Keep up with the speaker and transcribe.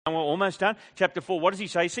We're almost done. Chapter 4, what does he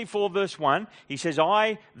say? See 4 verse 1. He says,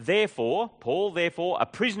 I therefore, Paul, therefore, a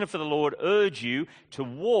prisoner for the Lord, urge you to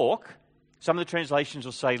walk, some of the translations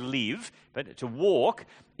will say live, but to walk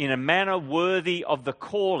in a manner worthy of the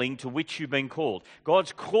calling to which you've been called.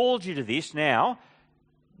 God's called you to this now.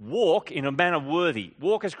 Walk in a manner worthy.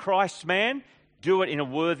 Walk as Christ's man. Do it in a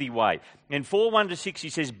worthy way. In 4:1-6 he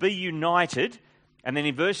says, be united. And then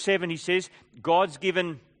in verse 7 he says, God's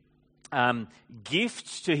given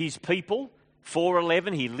gifts to his people.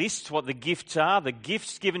 4:11 he lists what the gifts are. The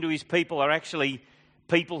gifts given to his people are actually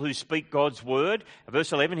people who speak God's word.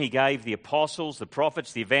 Verse 11, he gave the apostles, the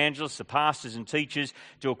prophets, the evangelists, the pastors and teachers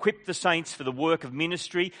to equip the saints for the work of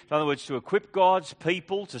ministry. In other words, to equip God's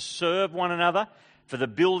people to serve one another for the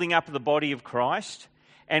building up of the body of Christ.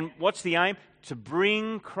 And what's the aim? To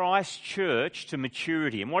bring Christ's church to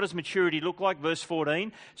maturity. And what does maturity look like? Verse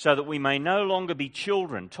 14, so that we may no longer be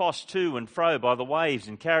children, tossed to and fro by the waves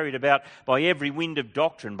and carried about by every wind of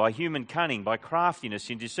doctrine, by human cunning, by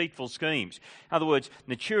craftiness in deceitful schemes. In other words,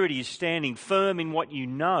 maturity is standing firm in what you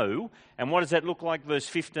know. And what does that look like? Verse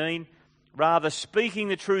 15, rather speaking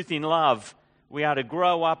the truth in love, we are to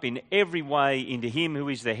grow up in every way into him who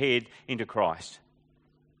is the head, into Christ.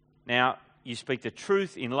 Now, you speak the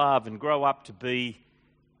truth in love and grow up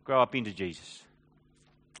into Jesus.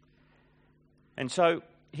 And so,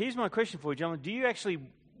 here's my question for you, gentlemen. Do you actually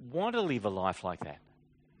want to live a life like that?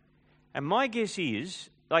 And my guess is,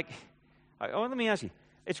 let me ask you,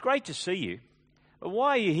 it's great to see you, but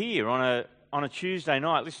why are you here on a Tuesday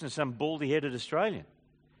night listening to some baldy-headed Australian?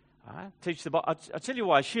 Teach the Bible. I'll tell you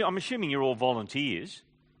why. I'm assuming you're all volunteers.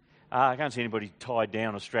 I can't see anybody tied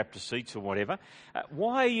down or strapped to seats or whatever.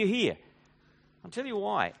 Why are you here? I'll tell you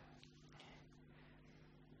why.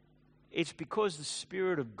 It's because the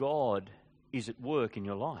Spirit of God is at work in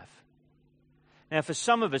your life. Now, for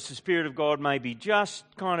some of us, the Spirit of God may be just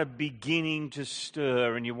kind of beginning to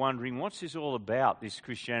stir and you're wondering, what's this all about, this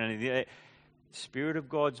Christianity? The Spirit of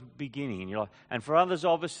God's beginning in your life. And for others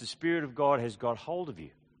of us, the Spirit of God has got hold of you.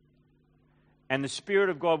 And the Spirit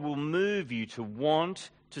of God will move you to want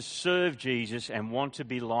to serve Jesus and want to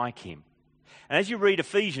be like him. And as you read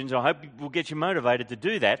Ephesians, I hope we'll get you motivated to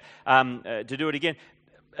do that, to do it again.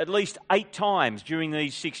 At least 8 times during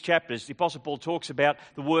these 6 chapters, the Apostle Paul talks about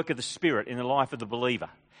the work of the Spirit in the life of the believer.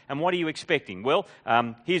 And what are you expecting? Well,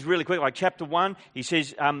 here's really quick, like chapter 1, he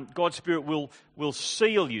says God's Spirit will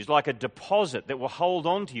seal you. It's like a deposit that will hold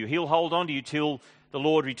on to you. He'll hold on to you till the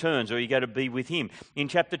Lord returns or you go to be with him. In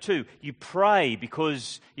chapter 2, you pray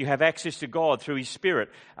because you have access to God through his Spirit.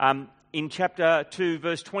 In chapter 2,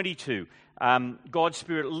 verse 22, God's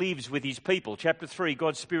Spirit lives with his people. Chapter 3,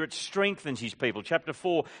 God's Spirit strengthens his people. Chapter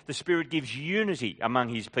 4, the Spirit gives unity among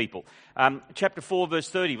his people. Chapter 4, verse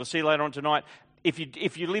 30, we'll see later on tonight, if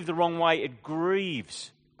you live the wrong way, it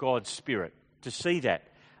grieves God's Spirit to see that.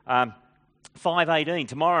 5:18,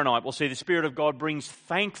 tomorrow night we'll see the Spirit of God brings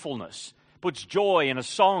thankfulness, puts joy and a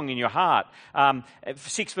song in your heart.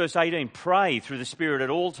 6 verse 18, pray through the Spirit at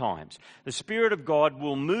all times. The Spirit of God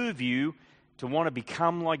will move you to want to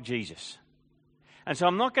become like Jesus. And so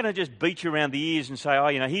I'm not going to just beat you around the ears and say,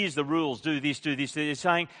 here's the rules, do this, do this. They're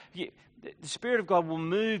saying the Spirit of God will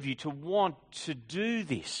move you to want to do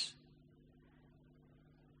this.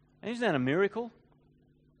 And isn't that a miracle?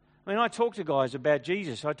 I mean, I talk to guys about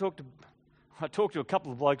Jesus. I talk to a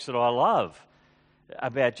couple of blokes that I love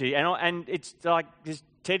about Jesus. And it's like this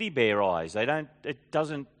teddy bear eyes.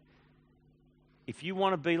 If you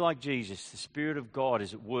want to be like Jesus, the Spirit of God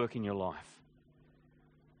is at work in your life.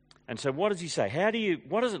 And so what does he say?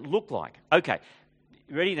 What does it look like? Okay,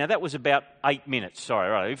 ready? Now that was about 8 minutes. Sorry,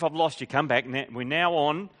 right. If I've lost you, come back. We're now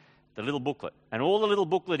on the little booklet. And all the little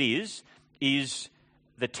booklet is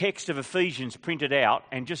the text of Ephesians printed out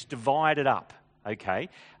and just divided up. Okay?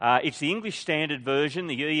 It's the English Standard Version,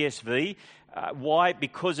 the ESV. Why?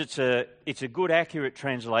 Because it's a good, accurate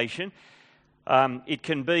translation. It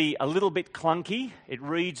can be a little bit clunky. It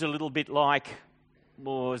reads a little bit like,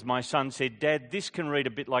 well, as my son said, Dad, this can read a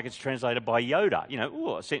bit like it's translated by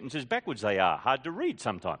Yoda. Sentences backwards they are. Hard to read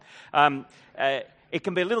sometimes. It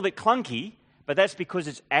can be a little bit clunky, but that's because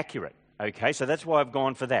it's accurate. Okay, so that's why I've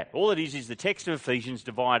gone for that. All it is the text of Ephesians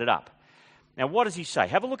divided up. Now, what does he say?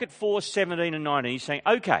 Have a look at 4:17 and 19. He's saying,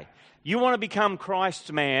 okay, you want to become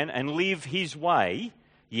Christ's man and live his way,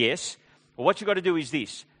 yes. Well, what you've got to do is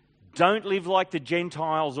this. Don't live like the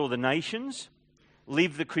Gentiles or the nations.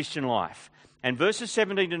 Live the Christian life. And verses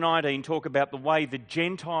 17 to 19 talk about the way the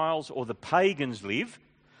Gentiles or the pagans live.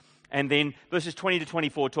 And then verses 20 to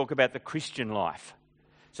 24 talk about the Christian life.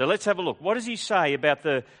 So let's have a look. What does he say about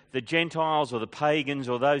the Gentiles or the pagans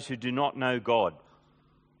or those who do not know God?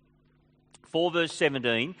 4 verse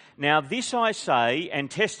 17, "Now this I say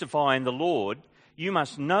and testify in the Lord, you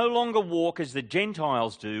must no longer walk as the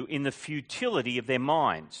Gentiles do in the futility of their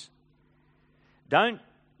minds." Don't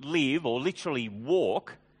live or literally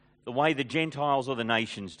walk the way the Gentiles or the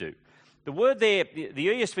nations do. The word there, the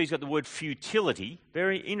ESV's got the word futility,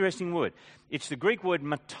 very interesting word. It's the Greek word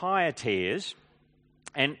mataiates,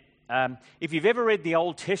 and if you've ever read the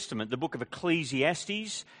Old Testament, the book of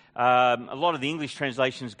Ecclesiastes, a lot of the English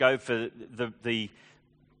translations go for the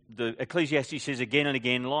Ecclesiastes says again and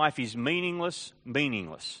again, life is meaningless,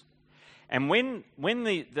 meaningless. And when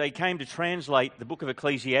they came to translate the book of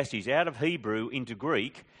Ecclesiastes out of Hebrew into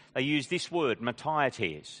Greek, they used this word,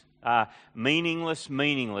 mataiates. Meaningless,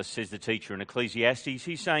 meaningless, says the teacher in Ecclesiastes.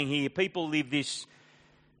 He's saying here, people live these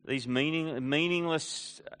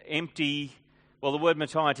meaningless, empty. Well, the word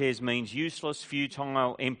mataiates means useless,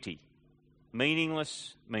 futile, empty.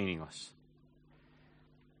 Meaningless, meaningless.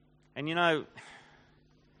 And you know,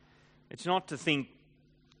 it's not to think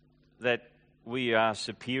that we are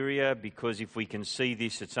superior because if we can see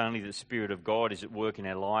this, it's only the Spirit of God is at work in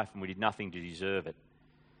our life and we did nothing to deserve it.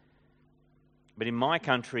 But in my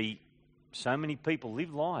country, so many people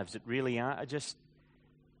live lives that really are just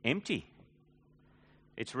empty.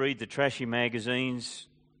 It's read the trashy magazines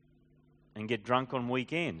and get drunk on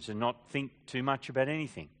weekends and not think too much about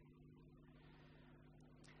anything.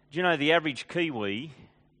 Do you know the average Kiwi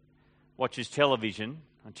watches television?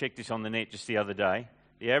 I checked this on the net just the other day.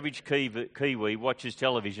 The average Kiwi watches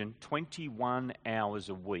television 21 hours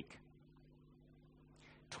a week.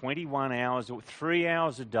 21 hours, 3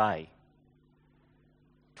 hours a day.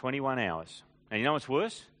 21 hours. And you know what's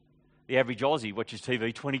worse? The average Aussie watches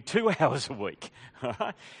TV 22 hours a week.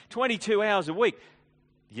 22 hours a week.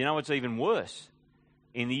 You know what's even worse?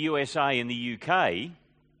 In the USA and the UK,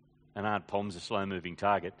 and Aunt Pom's a slow-moving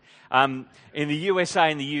target, in the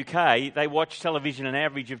USA and the UK, they watch television an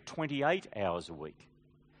average of 28 hours a week.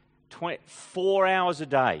 4 hours a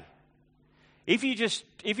day. If you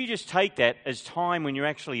just take that as time when you're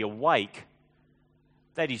actually awake,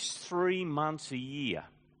 that is 3 months a year.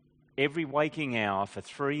 Every waking hour for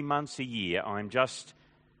 3 months a year, I'm just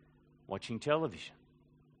watching television.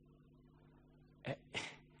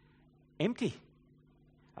 Empty.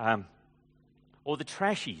 Or the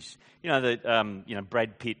trashies. You know,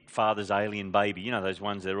 Brad Pitt, Father's Alien Baby. You know, those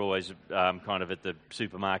ones that are always kind of at the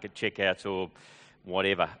supermarket checkouts or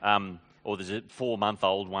whatever. Or there's a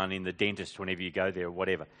 4-month-old one in the dentist whenever you go there or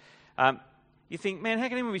whatever. You think, man, how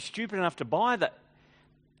can anyone be stupid enough to buy that?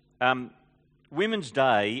 Women's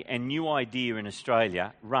Day and New Idea in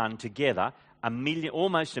Australia run together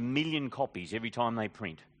almost a million copies every time they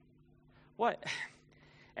print. What?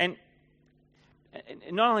 And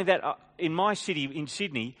not only that, in my city, in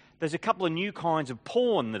Sydney, there's a couple of new kinds of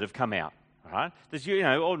porn that have come out. Right? There's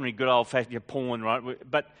ordinary good old-fashioned porn, right?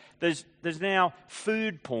 But there's now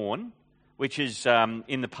food porn, which is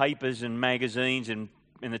in the papers and magazines and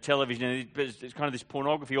in the television. It's kind of this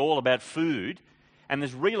pornography all about food. And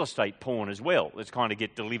there's real estate porn as well that's kind of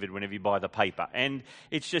get delivered whenever you buy the paper. And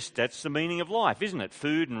it's just, that's the meaning of life, isn't it?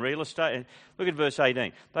 Food and real estate. Look at verse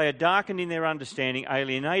 18. They are darkened in their understanding,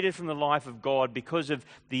 alienated from the life of God because of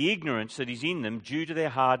the ignorance that is in them due to their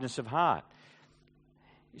hardness of heart.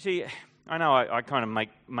 You see, I know I kind of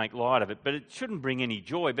make light of it, but it shouldn't bring any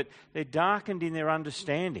joy. But they're darkened in their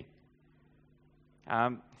understanding.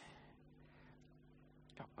 I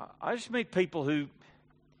just meet people who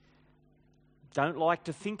don't like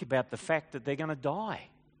to think about the fact that they're going to die.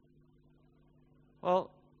 Well,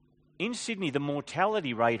 in Sydney, the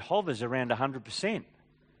mortality rate hovers around 100%.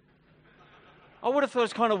 I would have thought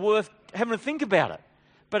it's kind of worth having to think about it.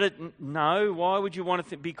 But no, why would you want to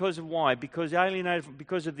think? Because of why? Because alienated,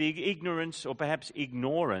 because of the ignorance or perhaps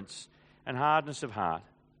ignorance and hardness of heart.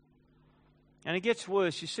 And it gets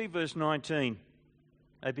worse. You see verse 19.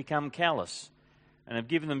 They become callous and have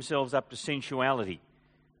given themselves up to sensuality,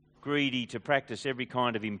 greedy to practice every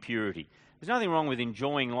kind of impurity. There's nothing wrong with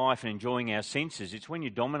enjoying life and enjoying our senses. It's when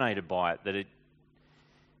you're dominated by it that it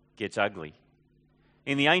gets ugly.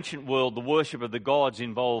 In the ancient world, the worship of the gods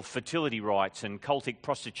involved fertility rites and cultic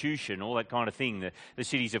prostitution, all that kind of thing. The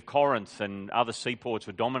cities of Corinth and other seaports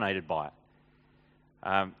were dominated by it.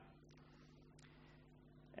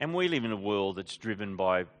 And we live in a world that's driven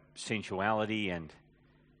by sensuality and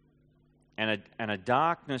a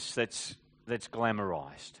darkness that's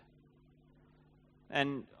glamorized.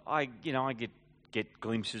 And I get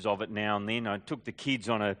glimpses of it now and then. I took the kids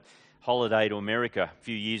on a holiday to America a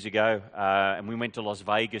few years ago, and we went to Las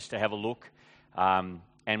Vegas to have a look, and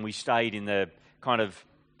we stayed in the kind of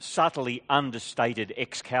subtly understated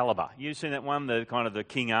Excalibur. You've seen that one, the kind of the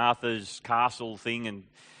King Arthur's castle thing, and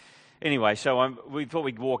Anyway, so we thought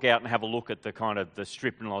we'd walk out and have a look at the kind of the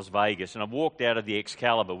strip in Las Vegas. And I walked out of the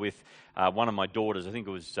Excalibur with one of my daughters. I think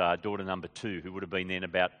it was daughter number 2, who would have been then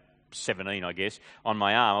about 17, I guess, on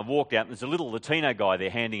my arm. I walked out and there's a little Latino guy there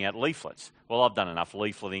handing out leaflets. Well, I've done enough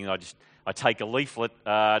leafleting. I take a leaflet,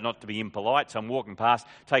 not to be impolite, so I'm walking past,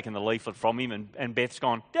 taking the leaflet from him, and Beth's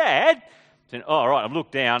gone, "Dad?" Said, "Oh, all right." I've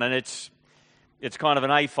looked down and it's kind of an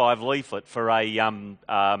A5 leaflet for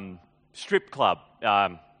a strip club.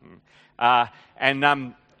 You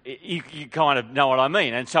kind of know what I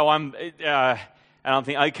mean. And so I'm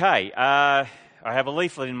thinking, okay, I have a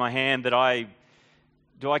leaflet in my hand that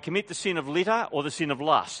do I commit the sin of litter or the sin of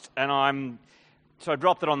lust? So I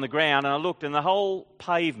dropped it on the ground and I looked, and the whole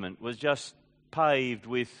pavement was just paved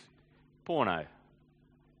with porno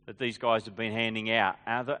that these guys have been handing out.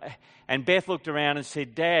 And Beth looked around and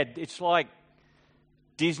said, "Dad, it's like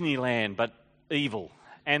Disneyland but evil."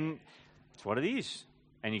 And it's what it is.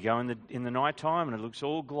 And you go in the night time and it looks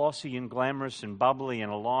all glossy and glamorous and bubbly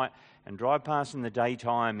and alight, and drive past in the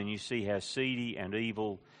daytime and you see how seedy and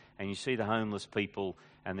evil, and you see the homeless people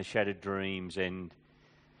and the shattered dreams,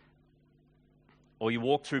 or you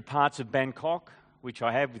walk through parts of Bangkok, which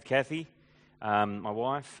I have with Kathy, my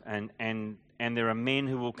wife, and there are men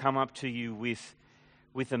who will come up to you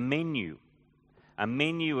with a menu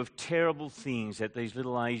of terrible things that these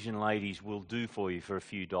little Asian ladies will do for you for a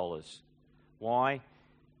few dollars. Why?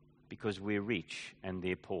 Because we're rich and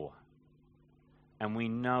they're poor. And we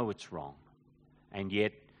know it's wrong. And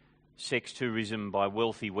yet, sex tourism by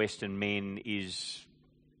wealthy Western men is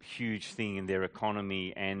a huge thing in their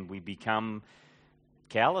economy, and we become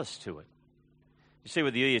callous to it. You see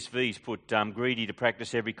what the ESV's put, greedy to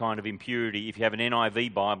practice every kind of impurity. If you have an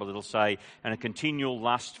NIV Bible, it'll say, and a continual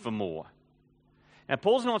lust for more. Now,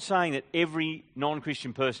 Paul's not saying that every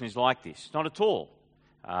non-Christian person is like this. Not at all.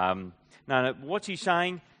 No, what's he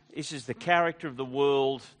saying? This is the character of the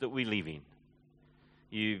world that we live in.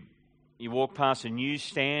 You walk past a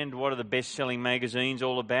newsstand, what are the best-selling magazines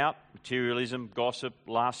all about? Materialism, gossip,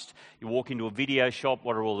 lust. You walk into a video shop,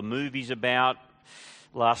 what are all the movies about?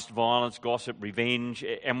 Lust, violence, gossip, revenge,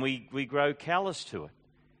 and we grow callous to it.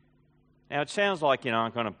 Now, it sounds like,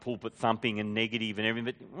 kind of pulpit thumping and negative and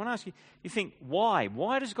everything, but I want to ask you, you think, why?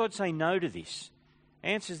 Why does God say no to this?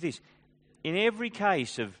 Answer's this. In every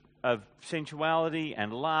case of sensuality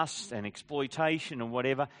and lust and exploitation and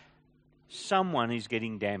whatever, someone is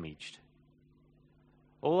getting damaged.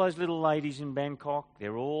 All those little ladies in Bangkok,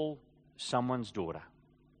 they're all someone's daughter.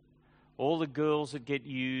 All the girls that get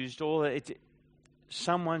used,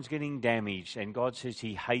 someone's getting damaged, and God says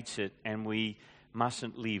He hates it, and we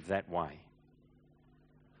mustn't live that way.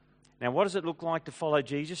 Now, what does it look like to follow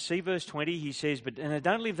Jesus? See verse 20, he says, but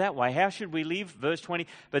don't live that way. How should we live? Verse 20,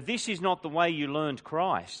 but this is not the way you learned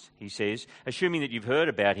Christ, he says, assuming that you've heard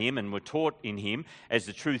about Him and were taught in Him, as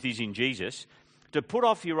the truth is in Jesus, to put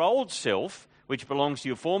off your old self, which belongs to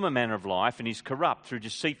your former manner of life and is corrupt through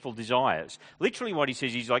deceitful desires. Literally what he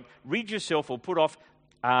says, he's like, rid yourself or put off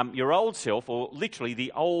your old self, or literally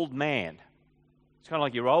the old man. It's kind of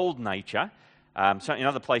like your old nature. So in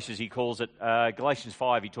other places he calls it, Galatians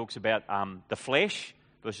 5, he talks about the flesh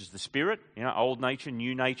versus the spirit, old nature,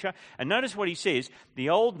 new nature. And notice what he says,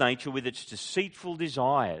 the old nature with its deceitful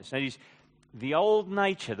desires. That is, the old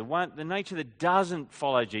nature, the nature that doesn't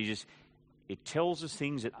follow Jesus, it tells us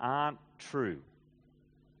things that aren't true.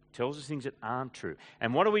 It tells us things that aren't true.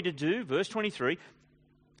 And what are we to do? Verse 23,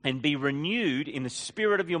 and be renewed in the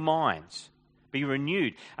spirit of your minds. Be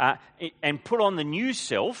renewed and put on the new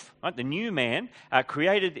self, right, the new man,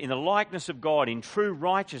 created in the likeness of God in true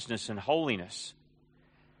righteousness and holiness.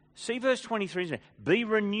 See verse 23, be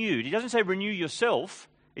renewed. He doesn't say renew yourself.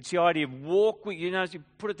 It's the idea of walk with, you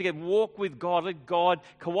put it together, walk with God, let God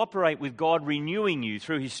cooperate with God, renewing you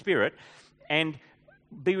through His Spirit. And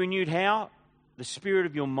be renewed how? The spirit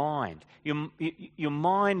of your mind. Your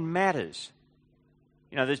mind matters.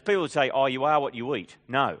 There's people that say, oh, you are what you eat.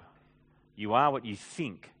 No. You are what you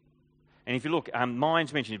think. And if you look,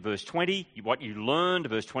 mind's mentioned in verse 20, what you learned,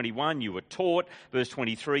 verse 21, you were taught, verse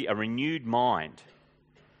 23, a renewed mind.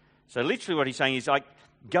 So literally what he's saying is like,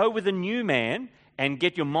 go with a new man and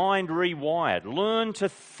get your mind rewired. Learn to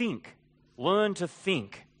think. Learn to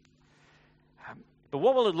think. But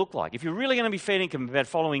what will it look like? If you're really going to be fair income about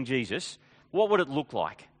following Jesus, what would it look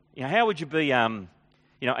like? How would you be, a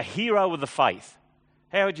hero of the faith?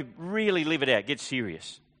 How would you really live it out? Get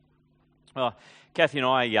serious. Well, Kathy and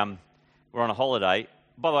I were on a holiday.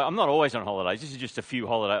 By the way, I'm not always on holidays. This is just a few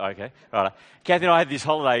holidays. Okay, right. Kathy and I had this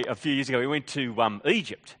holiday a few years ago. We went to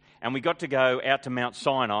Egypt, and we got to go out to Mount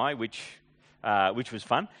Sinai, which was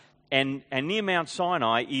fun. And near Mount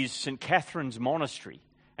Sinai is St. Catherine's Monastery.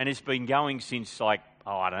 And it's been going since like,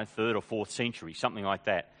 I don't know, 3rd or 4th century, something like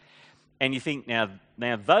that. And you think, now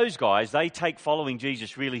those guys, they take following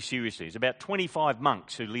Jesus really seriously. There's about 25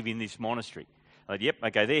 monks who live in this monastery. Yep,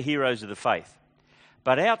 okay, they're heroes of the faith.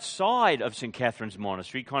 But outside of St. Catherine's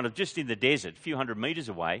Monastery, kind of just in the desert, a few hundred metres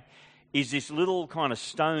away, is this little kind of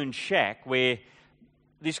stone shack where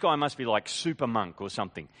this guy must be like super monk or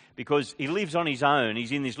something, because he lives on his own.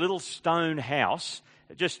 He's in this little stone house,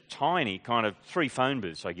 just tiny, kind of 3 phone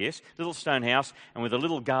booths, I guess, little stone house, and with a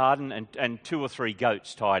little garden and 2 or 3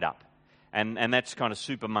 goats tied up. And that's kind of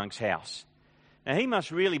super monk's house. Now, he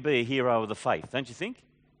must really be a hero of the faith, don't you think?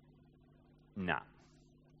 No,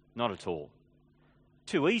 not at all.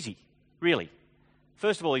 Too easy, really.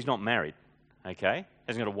 First of all, he's not married, okay?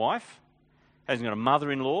 Hasn't got a wife, hasn't got a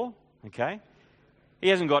mother-in-law, okay? He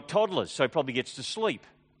hasn't got toddlers, so he probably gets to sleep.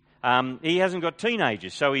 He hasn't got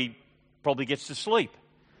teenagers, so he probably gets to sleep.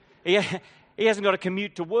 He hasn't got a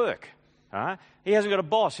commute to work. He hasn't got a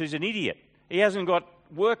boss who's an idiot. He hasn't got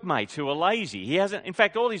workmates who are lazy. He hasn't. In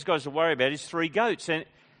fact, all he's got to worry about is 3 goats, and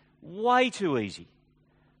way too easy.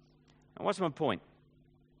 And what's my point?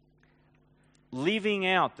 Living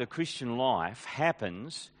out the Christian life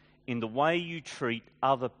happens in the way you treat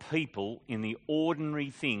other people in the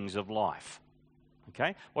ordinary things of life.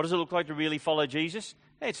 Okay? What does it look like to really follow Jesus?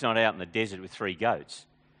 It's not out in the desert with 3 goats.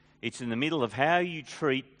 It's in the middle of how you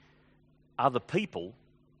treat other people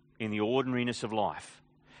in the ordinariness of life.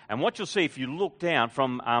 And what you'll see if you look down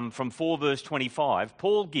from 4 verse 25,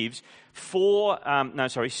 Paul gives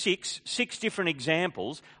 6 different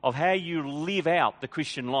examples of how you live out the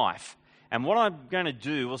Christian life. And what I'm going to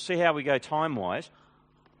do, we'll see how we go time-wise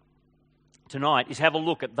tonight, is have a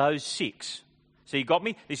look at those 6. So you got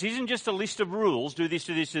me? This isn't just a list of rules, do this,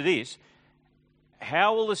 do this, do this.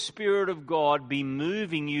 How will the Spirit of God be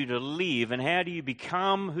moving you to live, and how do you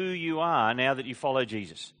become who you are now that you follow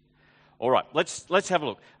Jesus? All right, let's have a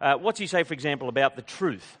look. What's he say, for example, about the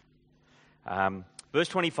truth? Verse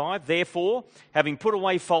 25, therefore, having put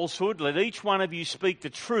away falsehood, let each one of you speak the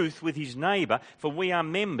truth with his neighbour, for we are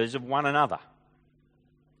members of one another.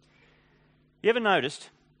 You ever noticed,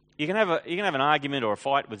 you can have an argument or a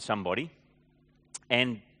fight with somebody,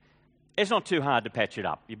 and it's not too hard to patch it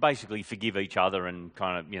up. You basically forgive each other and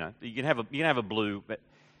kind of, you can have a blue.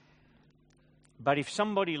 But if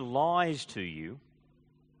somebody lies to you,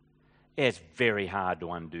 it's very hard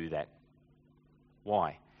to undo that.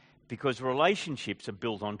 Why? Because relationships are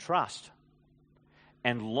built on trust.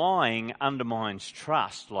 And lying undermines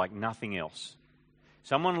trust like nothing else.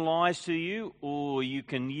 Someone lies to you, or you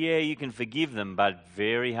can forgive them, but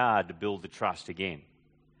very hard to build the trust again.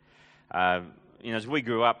 As we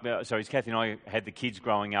grew up, as Kathy and I had the kids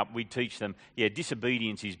growing up, we'd teach them,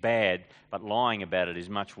 disobedience is bad, but lying about it is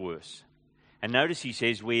much worse. And notice he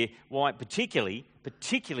says why particularly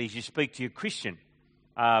as you speak to your Christian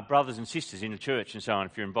brothers and sisters in the church and so on,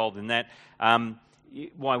 if you're involved in that,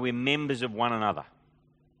 why we're members of one another.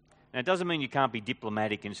 Now, it doesn't mean you can't be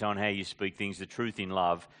diplomatic and so on how you speak things, the truth in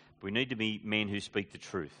love. But we need to be men who speak the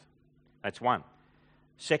truth. That's one.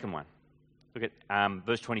 Second one, look at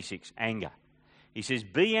verse 26, anger. He says,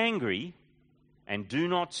 be angry and do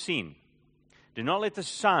not sin. Do not let the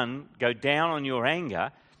sun go down on your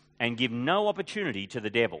anger and give no opportunity to the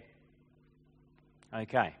devil.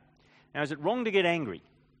 Okay. Now, is it wrong to get angry?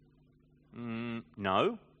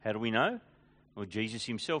 No. How do we know? Well, Jesus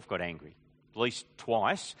himself got angry, at least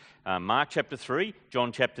twice. Mark chapter 3,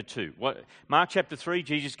 John chapter 2. Mark chapter 3,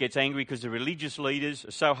 Jesus gets angry because the religious leaders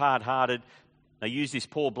are so hard-hearted. They use this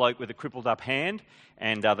poor bloke with a crippled up hand,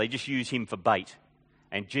 and they just use him for bait.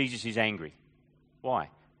 And Jesus is angry. Why?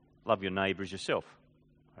 Love your neighbour as yourself.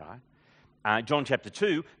 Right? John chapter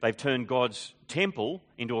 2, they've turned God's temple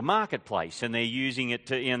into a marketplace, and they're using it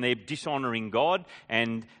to, and they're dishonouring God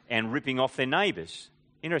and ripping off their neighbours.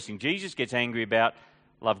 Interesting. Jesus gets angry about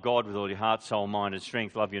love God with all your heart, soul, mind and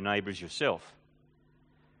strength. Love your neighbour as yourself.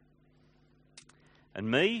 And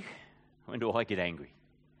me, when do I get angry?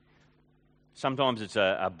 Sometimes it's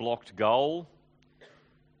a blocked goal,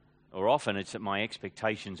 or often it's that my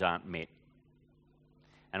expectations aren't met.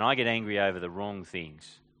 And I get angry over the wrong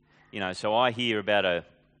things. So I hear about a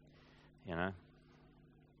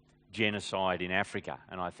genocide in Africa,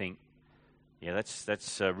 and I think,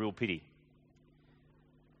 that's a real pity.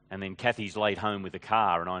 And then Kathy's laid home with the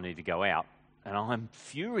car, and I need to go out, and I'm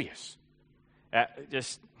furious.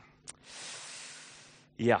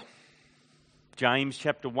 James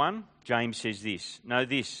chapter 1, James says this, know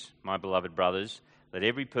this, my beloved brothers, let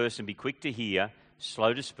every person be quick to hear,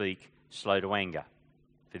 slow to speak, slow to anger.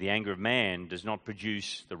 For the anger of man does not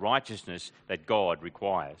produce the righteousness that God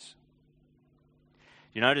requires.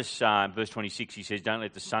 You notice verse 26, he says, don't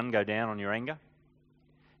let the sun go down on your anger.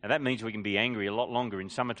 Now that means we can be angry a lot longer in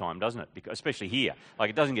summertime, doesn't it? Because, especially here. Like,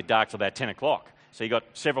 it doesn't get dark till about 10 o'clock. So you've got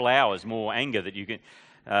several hours more anger that you can...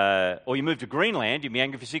 or you move to Greenland, you'll be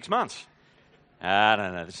angry for 6 months. I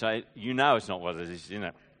don't know. So you know it's not what it is, isn't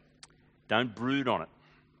it? Don't brood on it.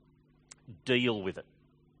 Deal with it.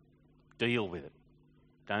 Deal with it.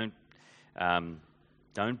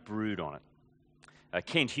 Don't brood on it.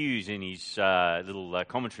 Kent Hughes, in his little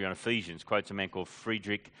commentary on Ephesians, quotes a man called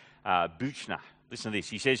Friedrich Buchner. Listen to this.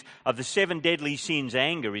 He says, of the 7 deadly sins,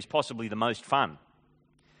 anger is possibly the most fun.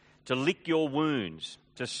 To lick your wounds,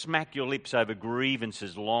 to smack your lips over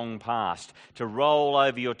grievances long past, to roll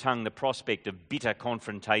over your tongue the prospect of bitter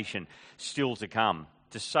confrontation still to come,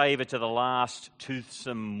 to savour to the last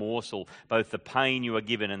toothsome morsel both the pain you are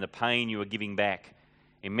given and the pain you are giving back.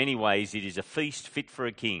 In many ways, it is a feast fit for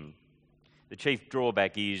a king. The chief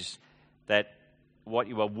drawback is that what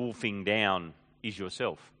you are wolfing down is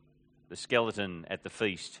yourself. The skeleton at the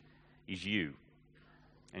feast is you.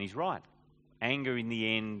 And he's right. Anger in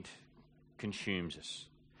the end consumes us.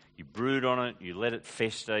 You brood on it, you let it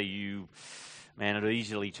fester, it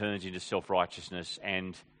easily turns into self-righteousness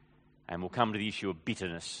and we'll come to the issue of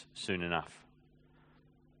bitterness soon enough.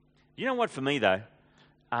 You know what, for me though,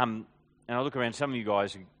 and I look around, some of you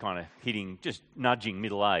guys are kind of just nudging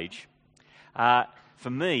middle age. For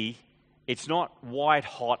me, it's not white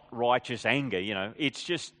hot righteous anger, it's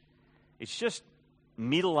just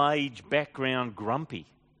middle-aged background grumpy.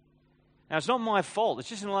 Now, it's not my fault. It's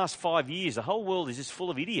just in the last 5 years, the whole world is just full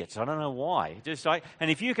of idiots. I don't know why. And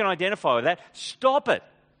if you can identify with that, stop it.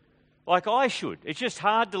 Like I should. It's just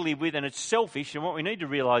hard to live with and it's selfish. And what we need to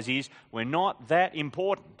realise is we're not that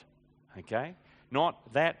important. Okay?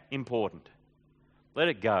 Not that important. Let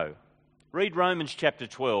it go. Read Romans chapter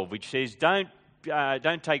 12, which says, don't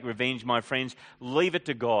take revenge, my friends. Leave it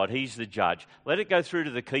to God. He's the judge. Let it go through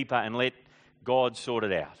to the keeper and let God sort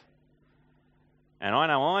it out. And I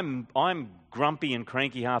know I'm grumpy and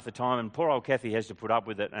cranky half the time, and poor old Kathy has to put up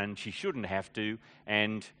with it, and she shouldn't have to.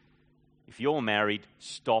 And if you're married,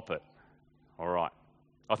 stop it. All right.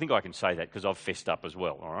 I think I can say that because I've fessed up as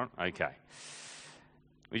well. All right? Okay.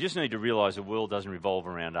 We just need to realise the world doesn't revolve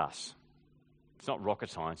around us. It's not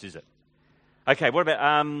rocket science, is it? Okay, what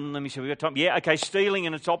about, let me see, we've got time. Yeah, okay, stealing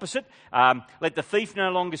and its opposite. Let the thief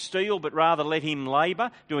no longer steal, but rather let him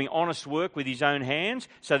labour, doing honest work with his own hands,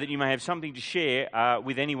 so that you may have something to share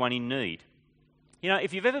with anyone in need.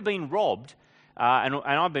 If you've ever been robbed, and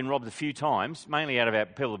I've been robbed a few times, mainly out of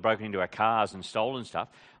people who have broken into our cars and stolen stuff,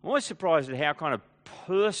 I'm always surprised at how kind of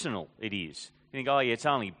personal it is. You think, oh yeah, it's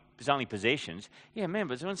only possessions. Yeah, man,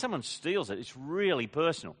 but when someone steals it, it's really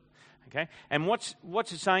personal. Okay? And what's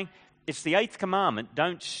it saying? It's the 8th commandment,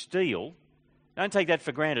 don't steal. Don't take that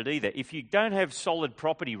for granted either. If you don't have solid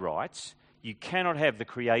property rights, you cannot have the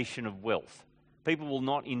creation of wealth. People will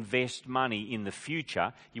not invest money in the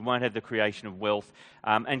future. You won't have the creation of wealth.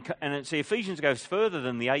 And see, Ephesians goes further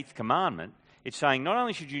than the 8th commandment. It's saying not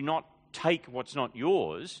only should you not take what's not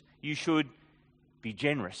yours, you should be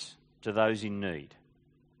generous to those in need.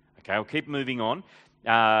 Okay, I'll keep moving on.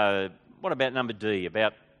 What about number D,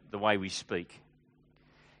 about the way we speak?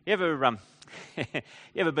 You ever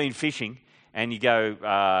been fishing and you go,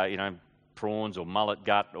 prawns or mullet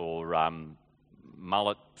gut or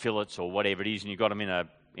mullet fillets or whatever it is, and you've got them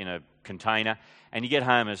in a container, and you get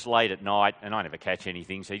home and it's late at night, and I never catch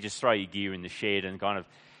anything, so you just throw your gear in the shed and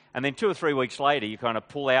then 2 or 3 weeks later you kind of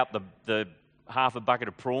pull out the half a bucket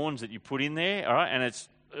of prawns that you put in there, all right, and it's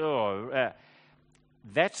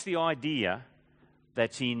that's the idea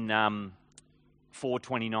that's in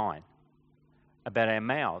 4:29. About our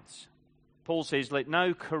mouths. Paul says, let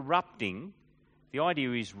no corrupting, the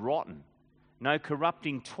idea is rotten, no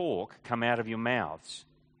corrupting talk come out of your mouths.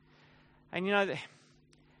 And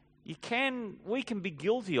we can be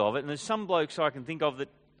guilty of it, and there's some blokes I can think of that,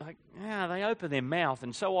 they open their mouth,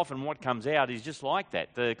 and so often what comes out is just like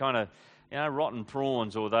that, the kind of, rotten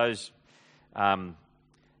prawns or those,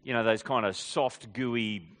 those kind of soft,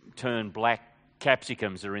 gooey, turned black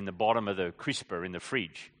capsicums that are in the bottom of the crisper in the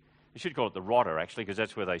fridge. We should call it the rotter, actually, because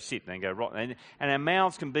that's where they sit and they go rotten. And our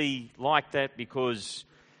mouths can be like that because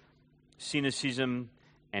cynicism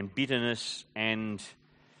and bitterness, and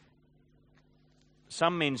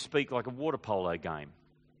some men speak like a water polo game.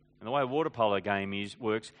 And the way a water polo game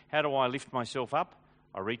works, how do I lift myself up?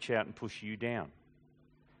 I reach out and push you down.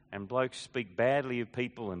 And blokes speak badly of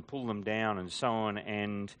people and pull them down and so on,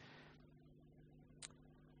 and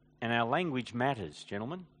our language matters,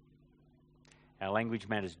 gentlemen. Our language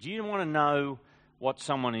matters. Do you want to know what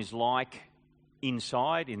someone is like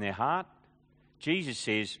inside, in their heart? Jesus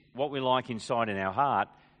says what we like inside in our heart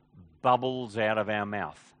bubbles out of our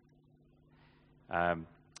mouth.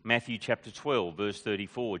 Matthew chapter 12, verse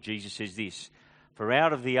 34, Jesus says this, "For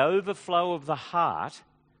out of the overflow of the heart,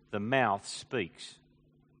 the mouth speaks."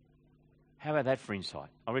 How about that for insight?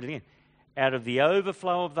 I'll read it again. Out of the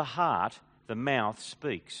overflow of the heart, the mouth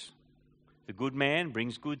speaks. The good man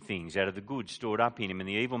brings good things out of the good stored up in him, and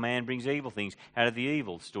the evil man brings evil things out of the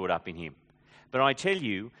evil stored up in him. But I tell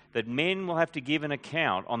you that men will have to give an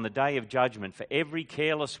account on the day of judgment for every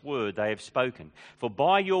careless word they have spoken. For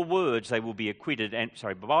by your words they will be acquitted,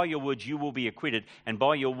 by your words you will be acquitted, and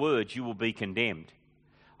by your words you will be condemned.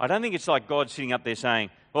 I don't think it's like God sitting up there saying,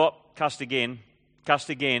 "Oh, cussed again,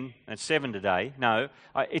 that's 7 today." No,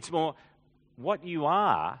 it's more what you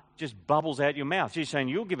are just bubbles out your mouth. Jesus saying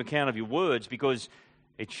you'll give account of your words because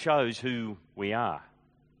it shows who we are.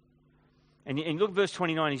 And look at verse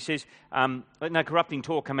 29, he says, "Let no corrupting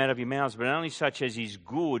talk come out of your mouths, but only such as is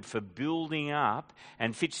good for building up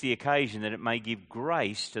and fits the occasion, that it may give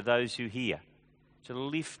grace to those who hear," to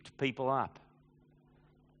lift people up.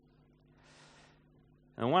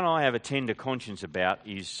 And one I have a tender conscience about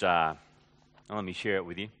is, let me share it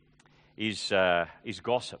with you, is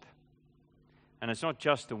gossip. And it's not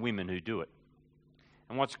just the women who do it.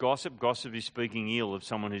 And what's gossip? Gossip is speaking ill of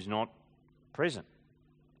someone who's not present.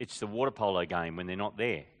 It's the water polo game when they're not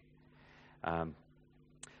there.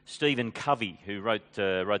 Stephen Covey, who wrote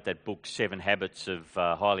that book, 7 Habits of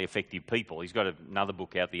Highly Effective People, he's got another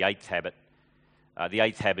book out, The Eighth Habit. The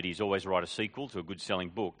Eighth Habit is always write a sequel to a good-selling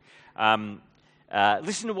book.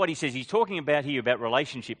 Listen to what he says. He's talking about here about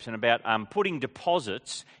relationships and about putting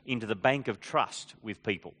deposits into the bank of trust with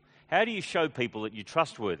people. How do you show people that you're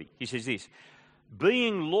trustworthy? He says this,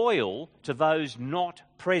 "Being loyal to those not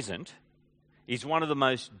present is one of the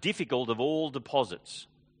most difficult of all deposits."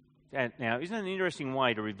 Now, isn't that an interesting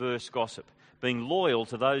way to reverse gossip? Being loyal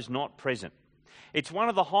to those not present. It's one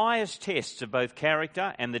of the highest tests of both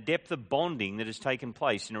character and the depth of bonding that has taken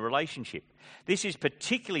place in a relationship. This is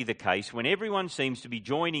particularly the case when everyone seems to be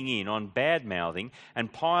joining in on bad-mouthing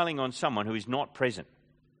and piling on someone who is not present.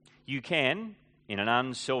 You can, in an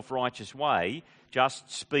unself-righteous way, just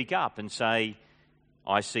speak up and say,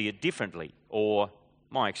 "I see it differently," or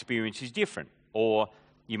 "My experience is different," or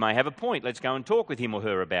 "You may have a point, let's go and talk with him or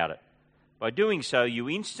her about it." By doing so, you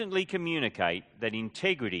instantly communicate that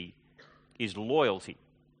integrity is loyalty,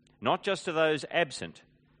 not just to those absent,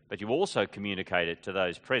 but you also communicate it to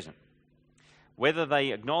those present. Whether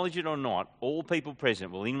they acknowledge it or not, all people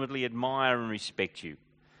present will inwardly admire and respect you.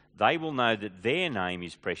 They will know that their name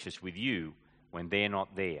is precious with you when they're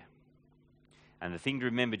not there. And the thing to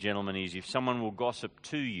remember, gentlemen, is if someone will gossip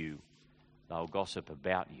to you, they'll gossip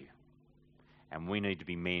about you. And we need to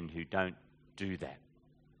be men who don't do that.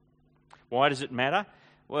 Why does it matter?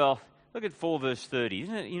 Well, look at 4 verse 30.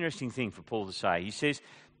 Isn't it an interesting thing for Paul to say? He says,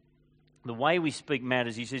 the way we speak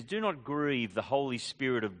matters. He says, "Do not grieve the Holy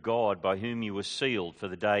Spirit of God by whom you were sealed for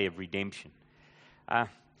the day of redemption."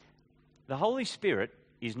 The Holy Spirit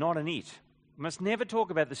is not an it. We must never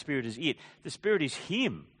talk about the Spirit as it. The Spirit is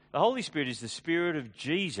Him. The Holy Spirit is the Spirit of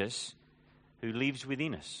Jesus who lives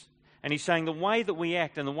within us. And he's saying the way that we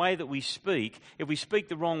act and the way that we speak, if we speak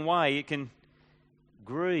the wrong way, it can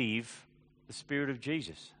grieve the Spirit of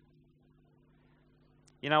Jesus.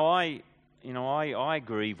 I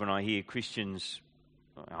grieve when I hear Christians.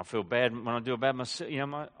 I feel bad when I do it about myself.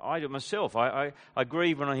 I do it myself. I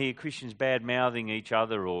grieve when I hear Christians bad-mouthing each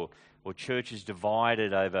other or churches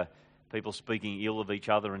divided over people speaking ill of each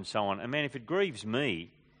other and so on. And man, if it grieves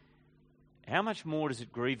me, how much more does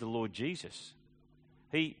it grieve the Lord Jesus?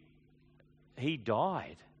 He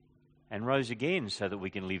died and rose again so that we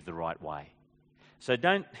can live the right way. So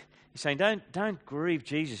don't grieve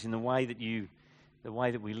Jesus in the way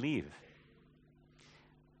that we live.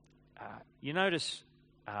 You notice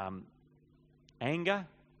anger.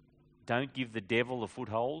 Don't give the devil a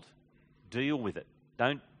foothold. Deal with it.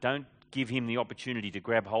 Don't give him the opportunity to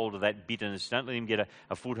grab hold of that bitterness. Don't let him get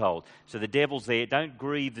a foothold. So the devil's there. Don't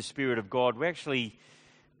grieve the Spirit of God. We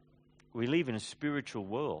live in a spiritual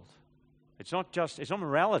world. It's not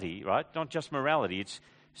morality, right? Not just morality. It's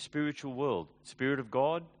spiritual world. Spirit of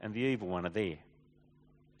God and the evil one are there.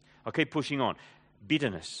 I'll keep pushing on.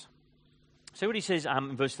 Bitterness. See what he says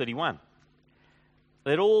in verse 31.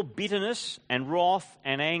 "Let all bitterness and wrath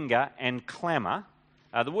and anger and clamour,"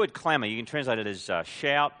 the word clamour, you can translate it as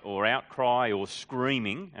shout or outcry or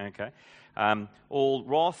screaming, okay? "All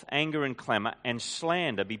wrath, anger and clamour and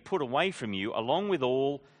slander be put away from you, along with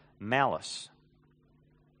all malice."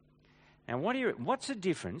 Now, what's the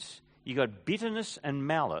difference? You got bitterness and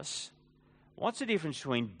malice. What's the difference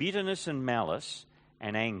between bitterness and malice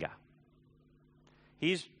and anger?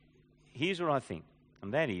 Here's what I think,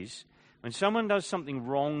 and that is, when someone does something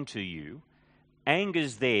wrong to you,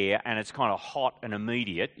 anger's there and it's kind of hot and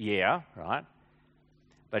immediate, yeah, right?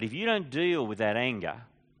 But if you don't deal with that anger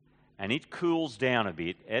and it cools down a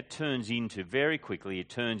bit, very quickly it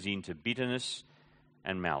turns into bitterness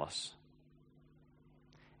and malice.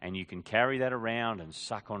 And you can carry that around and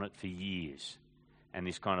suck on it for years. And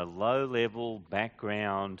this kind of low-level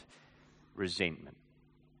background resentment.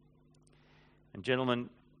 And gentlemen,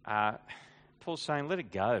 Paul's saying, let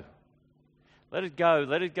it go. Let it go.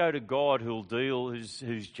 Let it go to God who'll deal,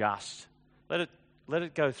 who's just. Let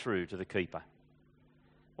it go through to the keeper.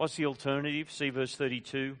 What's the alternative? See verse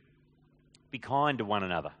 32. Be kind to one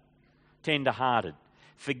another, tender-hearted,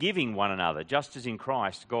 forgiving one another, just as in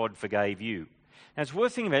Christ God forgave you. Now it's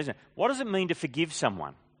worth thinking about, isn't it? What does it mean to forgive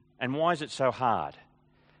someone? And why is it so hard?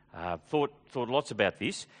 Thought lots about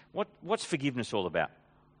this. What's forgiveness all about?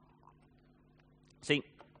 See,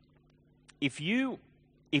 if you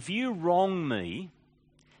wrong me,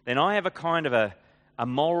 then I have a kind of a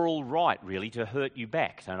moral right, really, to hurt you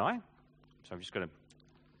back, don't I? So I've just got to...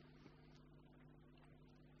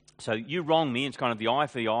 So you wrong me, it's kind of the eye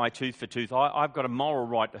for the eye, tooth for tooth. I've got a moral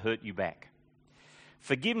right to hurt you back.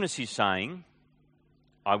 Forgiveness is saying,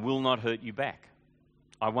 I will not hurt you back.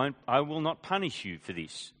 I will not punish you for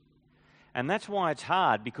this. And that's why it's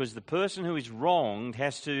hard, because the person who is wronged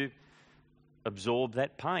has to absorb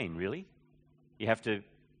that pain, really. You have to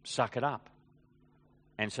suck it up.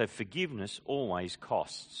 And so forgiveness always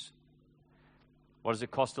costs. What does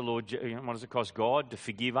it cost the Lord? What does it cost God to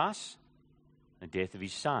forgive us? The death of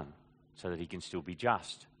his Son, so that he can still be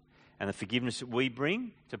just. And the forgiveness that we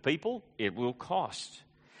bring to people, it will cost.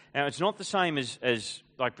 Now, it's not the same as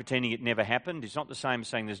like pretending it never happened. It's not the same as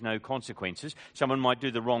saying there's no consequences. Someone might do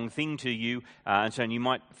the wrong thing to you, and so you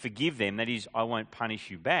might forgive them. That is, I won't punish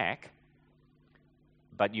you back.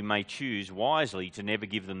 But you may choose wisely to never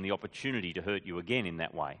give them the opportunity to hurt you again in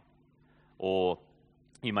that way. Or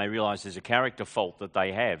you may realise there's a character fault that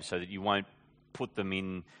they have, so that you won't put them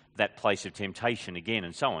in that place of temptation again,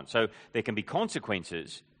 and so on. So there can be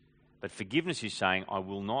consequences, but forgiveness is saying, I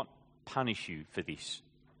will not punish you for this.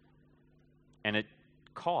 And it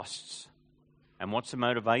costs. And what's the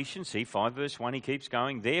motivation? See, 5 verse 1, he keeps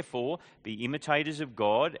going. Therefore, be imitators of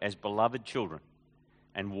God as beloved children,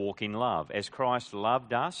 and walk in love, as Christ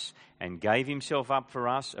loved us and gave himself up for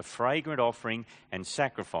us, a fragrant offering and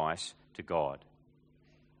sacrifice to God.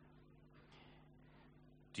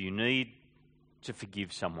 Do you need to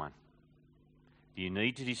forgive someone? Do you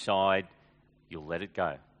need to decide you'll let it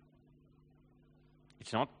go?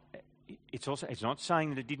 It's not saying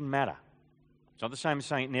that it didn't matter. It's not the same as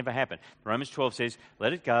saying it never happened. Romans 12 says,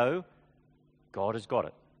 let it go. God has got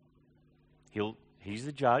it. He's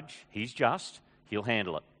the judge. He's just. He'll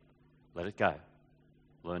handle it. Let it go.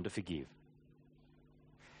 Learn to forgive.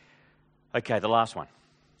 Okay, the last one.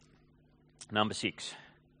 Number 6.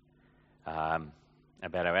 About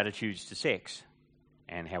our attitudes to sex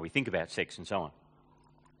and how we think about sex and so on.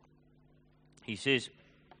 He says,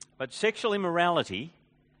 but sexual immorality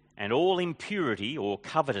and all impurity or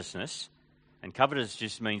covetousness, and covetous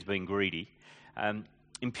just means being greedy,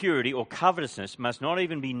 impurity or covetousness must not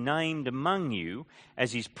even be named among you,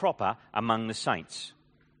 as is proper among the saints,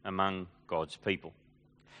 among God's people.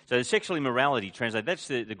 So the sexual immorality translated, that's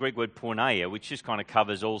the Greek word porneia, which just kind of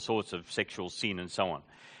covers all sorts of sexual sin and so on.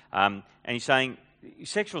 And he's saying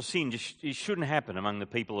sexual sin it shouldn't happen among the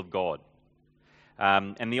people of God.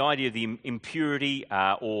 And the idea of the impurity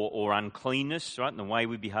or uncleanness, right, and the way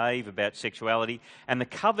we behave about sexuality, and the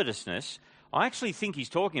covetousness, I actually think he's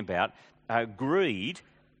talking about greed,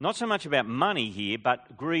 not so much about money here,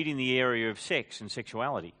 but greed in the area of sex and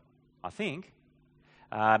sexuality, I think.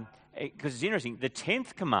 Because it's interesting, the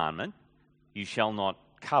 10th commandment, you shall not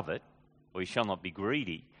covet, or you shall not be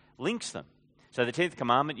greedy, links them. So the 10th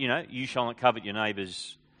commandment, you shall not covet your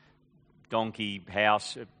neighbour's donkey,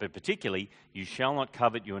 house, but particularly, you shall not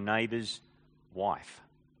covet your neighbour's wife.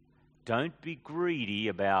 Don't be greedy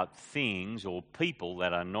about things or people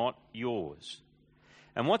that are not yours.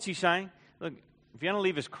 And what's he saying? Look, if you're going to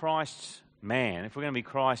live as Christ's man, if we're going to be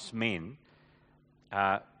Christ's men,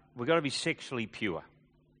 we've got to be sexually pure.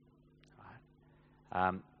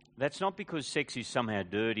 That's not because sex is somehow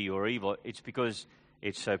dirty or evil. It's because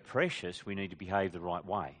it's so precious we need to behave the right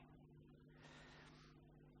way.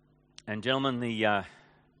 And gentlemen, the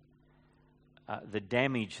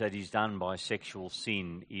damage that is done by sexual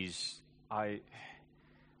sin is,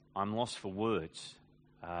 I'm lost for words.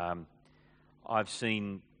 I've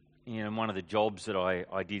seen, in one of the jobs that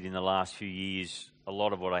I did in the last few years, a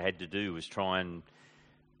lot of what I had to do was try and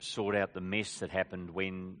sort out the mess that happened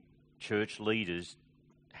when church leaders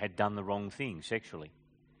had done the wrong thing sexually.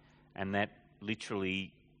 And that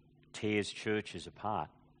literally tears churches apart,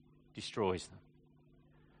 destroys them.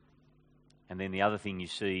 And then the other thing you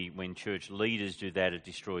see, when church leaders do that, it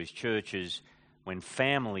destroys churches. When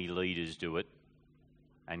family leaders do it,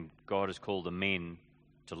 and God has called the men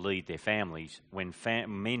to lead their families, when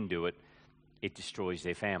men do it, it destroys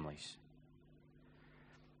their families.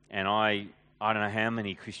 And I don't know how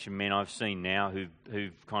many Christian men I've seen now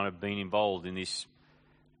who've kind of been involved in this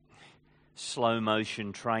slow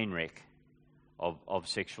motion train wreck of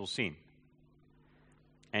sexual sin.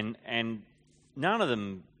 And none of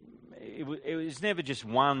them, it was never just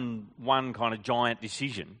one kind of giant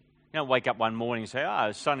decision. You don't wake up one morning and say,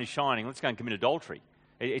 the sun is shining, let's go and commit adultery.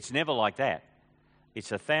 It's never like that.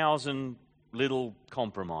 It's 1,000 little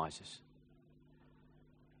compromises.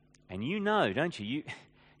 And you know, don't you?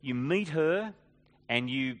 You meet her and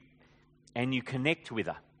you connect with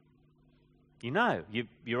her. You know,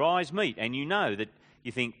 your eyes meet and you know that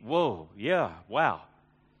you think, whoa, yeah, wow.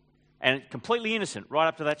 And it's completely innocent right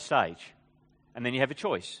up to that stage. And then you have a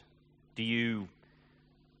choice. Do you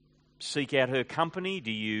seek out her company?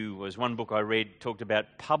 Do you, as one book I read talked about,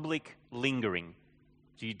 public lingering?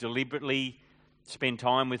 Do you deliberately spend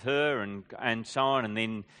time with her and so on, and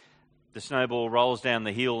then the snowball rolls down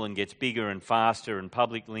the hill and gets bigger and faster, and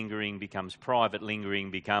public lingering becomes private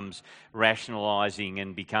lingering, becomes rationalising,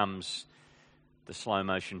 and becomes the slow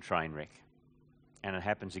motion train wreck. And it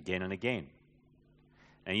happens again and again.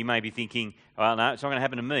 Now you may be thinking, well, no, it's not going to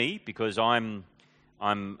happen to me because I'm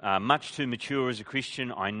much too mature as a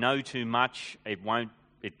Christian. I know too much.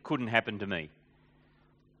 It couldn't happen to me.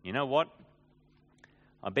 You know what?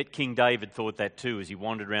 I bet King David thought that too as he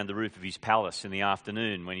wandered around the roof of his palace in the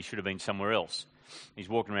afternoon when he should have been somewhere else. He's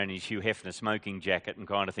walking around in his Hugh Hefner smoking jacket and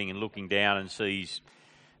kind of thing and looking down and sees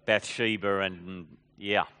Bathsheba and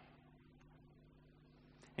yeah.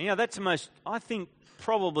 And, you know, that's the most, I think,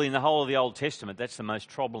 probably in the whole of the Old Testament, that's the most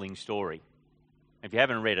troubling story. If you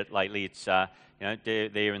haven't read it lately, it's, there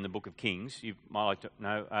in the book of Kings. You might like to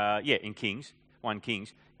know, in Kings, 1 Kings,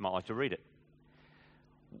 you might like to read it.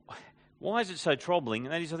 Why is it so troubling?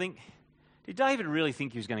 And that is, I think, did David really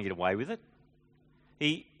think he was going to get away with it?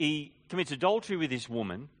 He commits adultery with this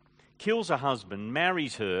woman, kills her husband,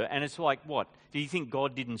 marries her, and it's like, what? Do you think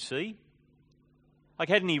God didn't see? Like,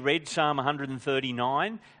 hadn't he read Psalm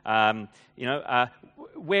 139?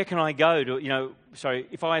 Where can I go to,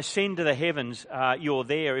 if I ascend to the heavens, you're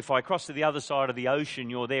there. If I cross to the other side of the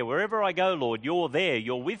ocean, you're there. Wherever I go, Lord, you're there.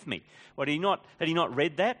 You're with me. Had he not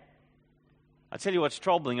read that? I tell you what's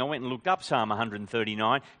troubling. I went and looked up Psalm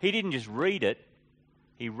 139. He didn't just read it.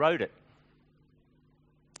 He wrote it.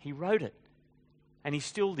 He wrote it. And he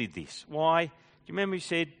still did this. Why? Do you remember he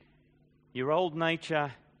said, your old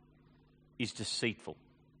nature is deceitful.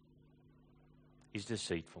 Is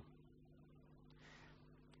deceitful.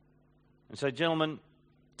 And so, gentlemen,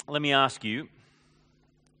 let me ask you,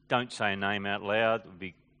 don't say a name out loud. It would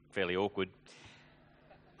be fairly awkward.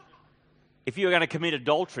 If you were going to commit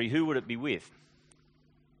adultery, who would it be with?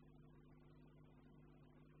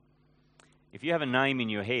 If you have a name in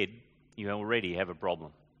your head, you already have a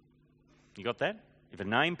problem. You got that? If a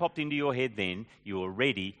name popped into your head then, you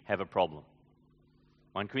already have a problem.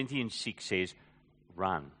 1 Corinthians 6 says,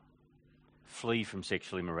 run. Flee from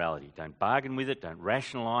sexual immorality. Don't bargain with it. Don't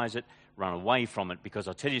rationalise it. Run away from it, because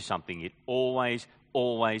I'll tell you something, it always,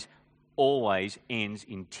 always, always ends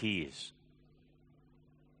in tears.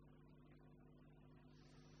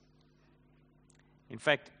 In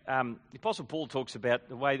fact, the Apostle Paul talks about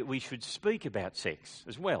the way that we should speak about sex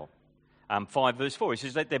as well. 5 verse 4, he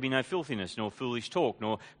says, let there be no filthiness, nor foolish talk,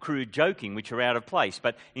 nor crude joking, which are out of place,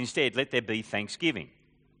 but instead let there be thanksgiving.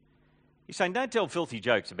 He's saying don't tell filthy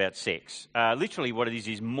jokes about sex. Literally what it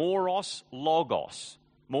is moros logos,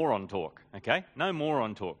 moron talk, okay? No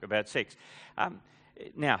moron talk about sex.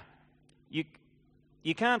 Now,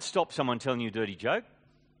 you can't stop someone telling you a dirty joke,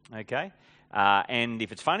 okay? And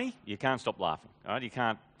if it's funny, you can't stop laughing. All right, you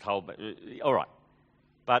can't hold back. All right,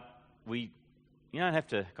 but you don't have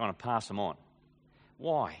to kind of pass them on.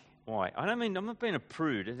 Why? I'm not being a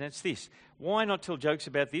prude, and that's this. Why not tell jokes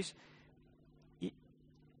about this?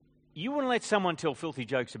 You wouldn't let someone tell filthy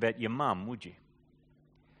jokes about your mum, would you?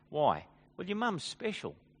 Why? Well, your mum's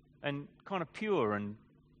special and kind of pure and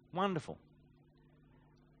wonderful.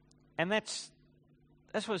 And that's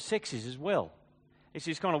what sex is as well. It's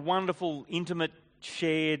this kind of wonderful, intimate,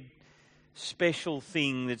 shared, special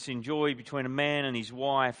thing that's enjoyed between a man and his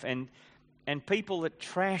wife, and people that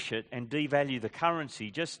trash it and devalue the currency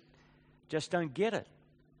just don't get it.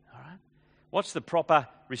 All right? What's the proper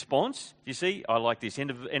response? You see, I like this.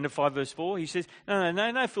 End of 5 verse 4. He says,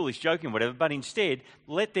 no foolish joking, whatever, but instead,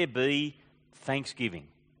 let there be thanksgiving.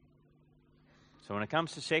 So when it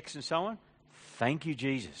comes to sex and so on, thank you,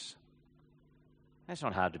 Jesus. That's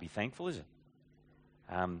not hard to be thankful, is it?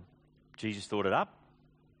 Jesus thought it up.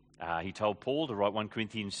 He told Paul to write 1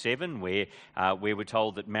 Corinthians 7, where we're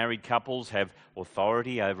told that married couples have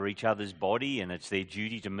authority over each other's body, and it's their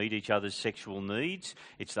duty to meet each other's sexual needs.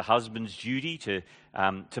 It's the husband's duty to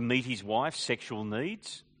meet his wife's sexual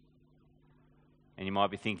needs. And you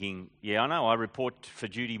might be thinking, yeah, I know, I report for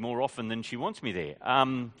duty more often than she wants me there.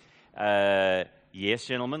 Yes,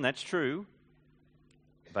 gentlemen, that's true.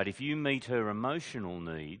 But if you meet her emotional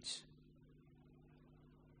needs,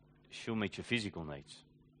 she'll meet your physical needs.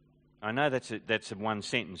 I know that's a one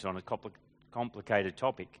sentence on a complicated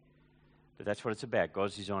topic, but that's what it's about.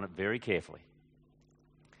 God's designed it very carefully.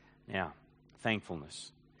 Now,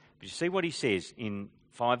 thankfulness. But you see what he says in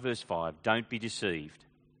 5 verse 5, don't be deceived.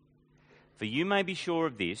 For you may be sure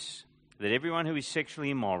of this, that everyone who is sexually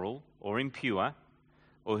immoral or impure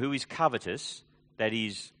or who is covetous, that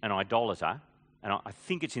is an idolater, and I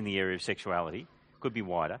think it's in the area of sexuality, could be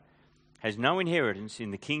wider, has no inheritance in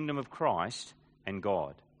the kingdom of Christ and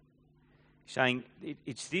God. Saying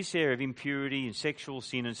it's this area of impurity and sexual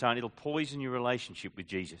sin and so on, it'll poison your relationship with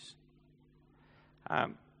Jesus. As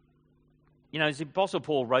the Apostle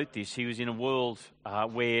Paul wrote this, he was in a world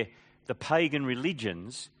where the pagan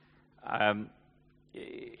religions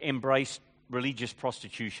embraced religious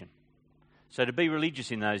prostitution. So to be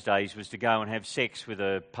religious in those days was to go and have sex with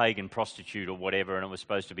a pagan prostitute or whatever, and it was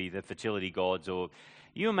supposed to be the fertility gods. Or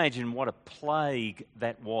you imagine what a plague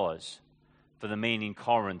that was for the men in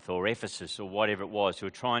Corinth or Ephesus or whatever it was who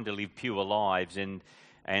were trying to live pure lives, and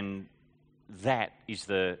that is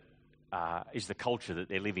the culture that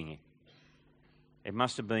they're living in. It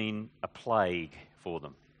must have been a plague for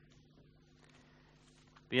them.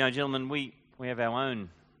 But gentlemen, we have our own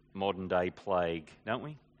modern day plague, don't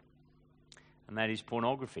we? And that is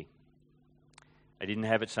pornography. They didn't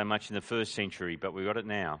have it so much in the first century, but we've got it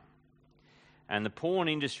now. And the porn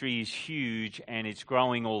industry is huge, and it's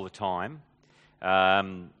growing all the time. I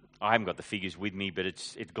haven't got the figures with me, but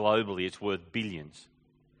it's globally, it's worth billions.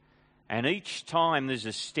 And each time there's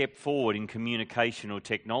a step forward in communication or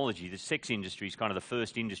technology, the sex industry is kind of the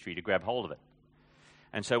first industry to grab hold of it.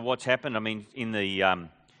 And so what's happened, in the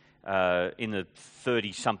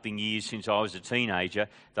 30-something years since I was a teenager,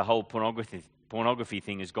 the whole pornography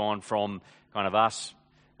thing has gone from kind of us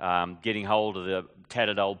getting hold of the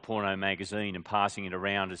tattered old porno magazine and passing it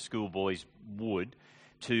around as schoolboys would,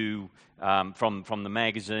 to from the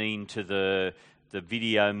magazine to the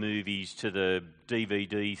video movies to the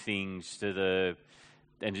DVD things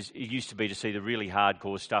and it used to be to see the really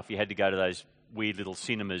hardcore stuff. You had to go to those weird little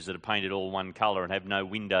cinemas that are painted all one colour and have no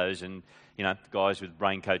windows, and guys with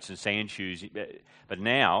raincoats and sand shoes. But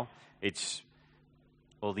now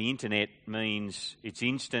the internet means it's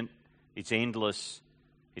instant, it's endless,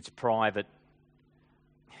 it's private.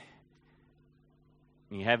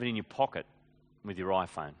 You have it in your pocket with your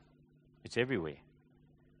iPhone. It's everywhere.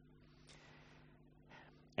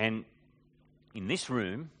 And in this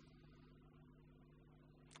room,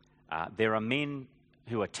 there are men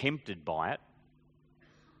who are tempted by it.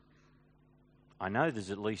 I know there's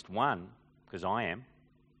at least one, because I am.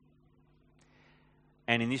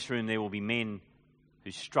 And in this room there will be men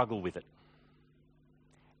who struggle with it,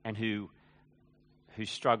 and who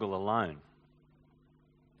struggle alone.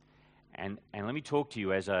 And let me talk to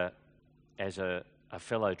you as a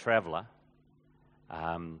fellow traveller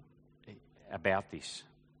about this.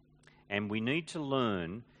 And we need to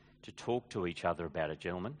learn to talk to each other about it,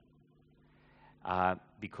 gentlemen,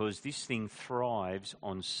 because this thing thrives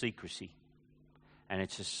on secrecy. And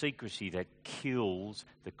it's a secrecy that kills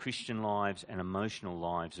the Christian lives and emotional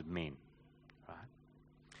lives of men.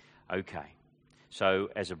 Right? Okay. So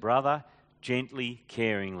as a brother, gently,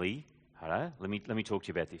 caringly, let me talk to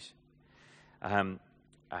you about this.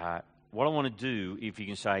 What I want to do, if you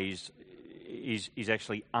can say, is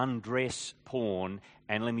actually undress porn,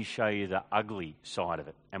 and let me show you the ugly side of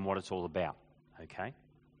it and what it's all about. Okay?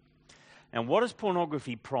 Now, what does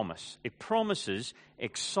pornography promise? It promises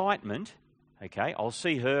excitement. Okay, I'll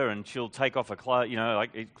see her and she'll take off her clothes.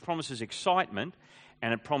 It promises excitement,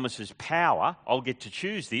 and it promises power. I'll get to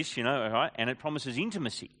choose this, right? And it promises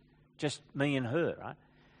intimacy, just me and her, right?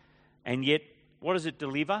 And yet, what does it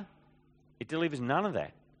deliver? It delivers none of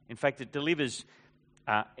that. In fact, it delivers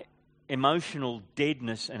emotional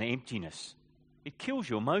deadness and emptiness. It kills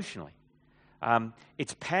you emotionally.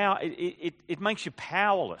 It's power. It makes you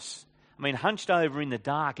powerless. I mean, hunched over in the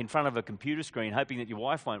dark in front of a computer screen, hoping that your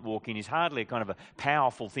wife won't walk in, is hardly a kind of a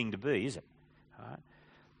powerful thing to be, is it?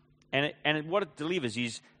 Right? And what it delivers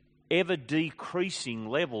is ever decreasing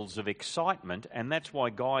levels of excitement, and that's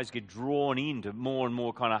why guys get drawn into more and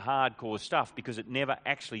more kind of hardcore stuff, because it never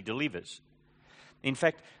actually delivers. In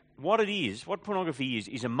fact, what pornography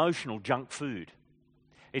is emotional junk food.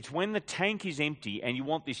 It's when the tank is empty and you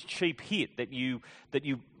want this cheap hit that you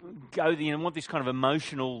go there and want this kind of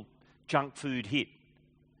emotional junk food hit.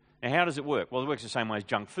 Now, how does it work? Well, it works the same way as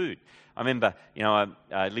junk food. I remember,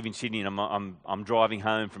 I live in Sydney and I'm driving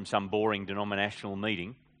home from some boring denominational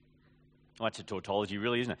meeting. Well, that's a tautology,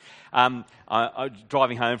 really, isn't it? I'm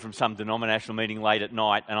driving home from some denominational meeting late at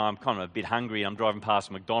night, and I'm kind of a bit hungry. I'm driving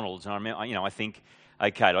past McDonald's, and I think,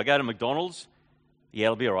 okay, do I go to McDonald's? Yeah,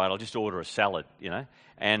 it'll be all right. I'll just order a salad,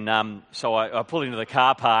 And so I pull into the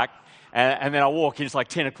car park, and then I walk in. It's like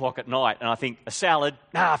 10 o'clock at night, and I think, a salad?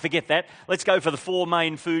 Nah, forget that. Let's go for the 4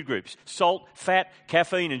 main food groups: salt, fat,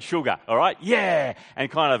 caffeine, and sugar. All right? Yeah! And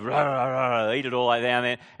kind of eat it all down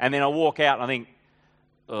there. And then I walk out, and I think,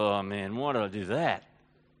 oh, man, why did I do that?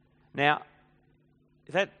 Now,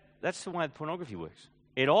 that's the way pornography works.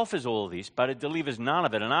 It offers all of this, but it delivers none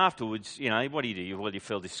of it. And afterwards, what do? You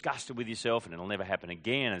feel disgusted with yourself, and it'll never happen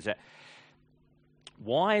again.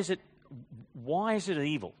 Why is it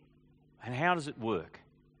evil? And how does it work?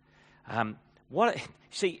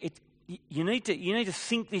 You need to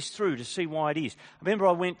think this through to see why it is. I remember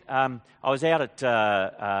I was out at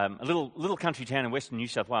a little country town in western New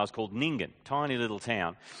South Wales called Nyngan, tiny little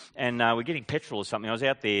town, and we're getting petrol or something. I was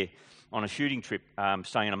out there on a shooting trip,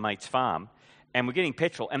 staying on a mate's farm, and we're getting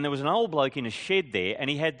petrol, and there was an old bloke in a shed there,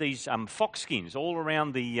 and he had these fox skins all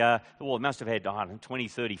around it must have had, 20,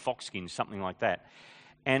 30 fox skins, something like that.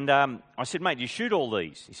 And I said, mate, did you shoot all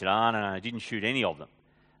these? He said, no, I didn't shoot any of them.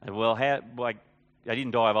 I said, well, I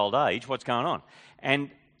didn't die of old age. What's going on?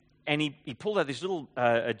 And he pulled out this little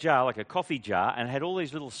a jar, like a coffee jar, and it had all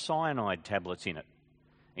these little cyanide tablets in it.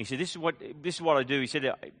 And he said, this is what I do. He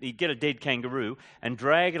said, he'd get a dead kangaroo and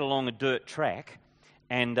drag it along a dirt track,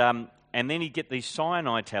 and then he'd get these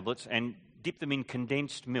cyanide tablets and dip them in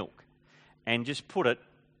condensed milk and just put it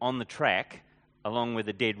on the track along where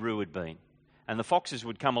the dead roo had been. And the foxes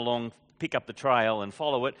would come along, pick up the trail and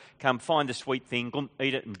follow it, come find the sweet thing,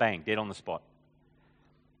 eat it, and bang, dead on the spot.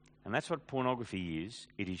 And that's what pornography is.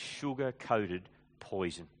 It is sugar-coated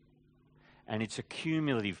poison. And it's a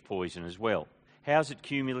cumulative poison as well. How's it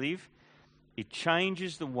cumulative? It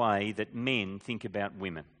changes the way that men think about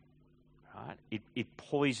women. Right? It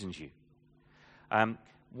poisons you.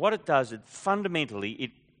 What it does,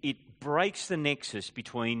 fundamentally, it breaks the nexus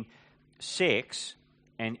between sex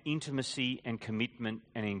and intimacy and commitment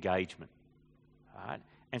and engagement. Right?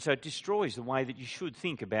 And so it destroys the way that you should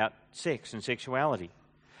think about sex and sexuality.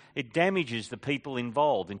 It damages the people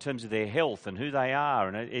involved in terms of their health and who they are,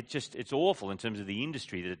 and it's awful in terms of the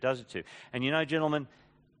industry that it does it to. And gentlemen,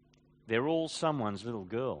 they're all someone's little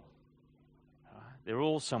girl. Right? They're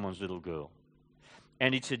all someone's little girl.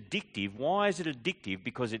 And it's addictive. Why is it addictive?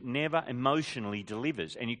 Because it never emotionally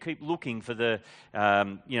delivers. And you keep looking for the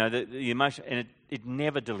emotion, and it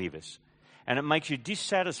never delivers. And it makes you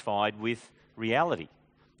dissatisfied with reality.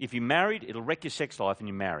 If you're married, it'll wreck your sex life in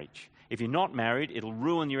your marriage. If you're not married, it'll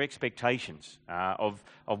ruin your expectations of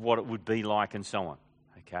what it would be like and so on.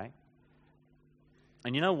 Okay?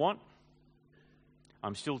 And you know what?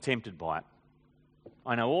 I'm still tempted by it.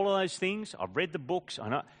 I know all of those things. I've read the books. I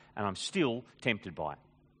know. And I'm still tempted by it.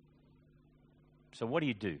 So what do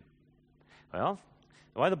you do? Well,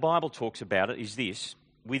 the way the Bible talks about it is this.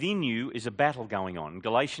 Within you is a battle going on. In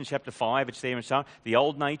Galatians chapter 5, it's there and so on. The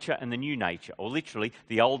old nature and the new nature. Or literally,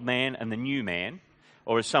 the old man and the new man.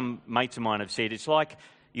 Or as some mates of mine have said, it's like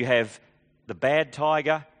you have the bad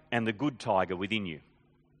tiger and the good tiger within you.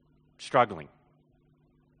 Struggling.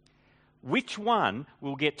 Which one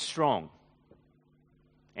will get strong?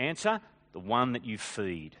 Answer, the one that you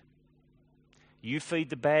feed. You feed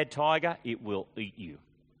the bad tiger, it will eat you.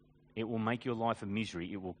 It will make your life a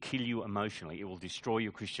misery. It will kill you emotionally. It will destroy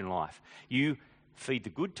your Christian life. You feed the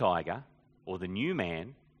good tiger or the new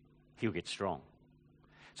man, he'll get strong.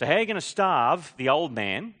 So how are you going to starve the old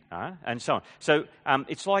man, and so on? So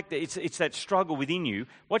it's like it's that struggle within you.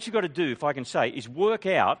 What you've got to do, if I can say, is work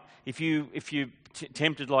out, if you're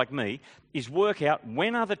tempted like me, is work out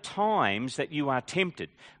when are the times that you are tempted.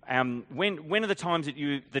 When are the times that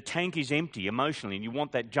the tank is empty emotionally and you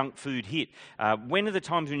want that junk food hit? When are the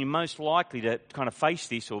times when you're most likely to kind of face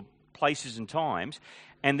this, or places and times?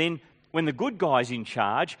 And then when the good guy's in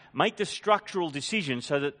charge, make the structural decision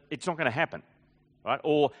so that it's not going to happen. Right?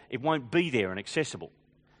 Or it won't be there and accessible.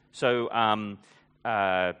 So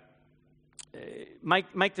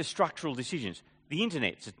make the structural decisions. The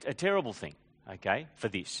internet's a terrible thing, okay, for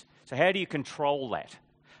this. So how do you control that?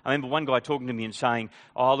 I remember one guy talking to me and saying,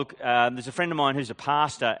 oh, look, there's a friend of mine who's a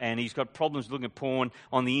pastor and he's got problems looking at porn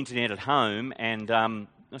on the internet at home. And I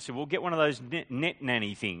said, well, get one of those net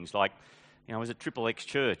nanny things like, was it Triple X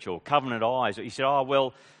Church or Covenant Eyes? He said, oh,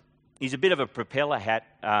 well, he's a bit of a propeller head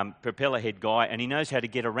guy and he knows how to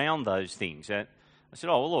get around those things. I said,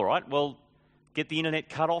 oh, well, all right, well, get the internet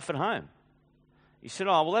cut off at home. He said,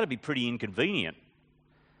 oh, well, that'd be pretty inconvenient.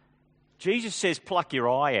 Jesus says, pluck your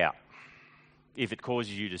eye out if it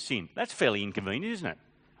causes you to sin. That's fairly inconvenient, isn't it?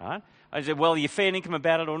 Right? I said, well, are you fair income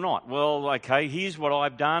about it or not? Well, okay, here's what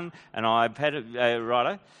I've done, and I've had it,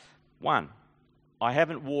 righto. One, I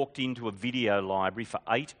haven't walked into a video library for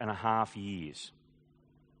 8.5 years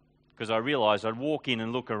because I realised I'd walk in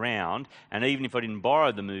and look around, and even if I didn't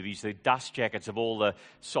borrow the movies, the dust jackets of all the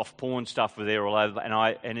soft porn stuff were there all over,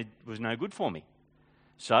 and it was no good for me.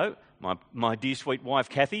 So my dear sweet wife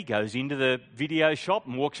Kathy goes into the video shop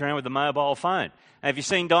and walks around with a mobile phone. Have you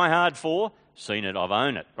seen Die Hard 4? Seen it, I've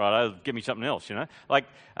owned it. Right, give me something else,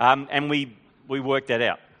 and we worked that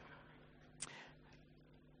out.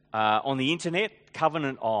 On the internet,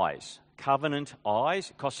 Covenant Eyes. Covenant Eyes,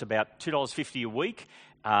 it costs about $2.50 a week.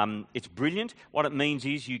 It's brilliant. What it means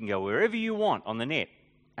is you can go wherever you want on the net,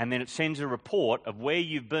 and then it sends a report of where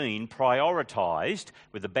you've been prioritised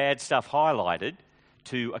with the bad stuff highlighted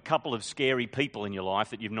to a couple of scary people in your life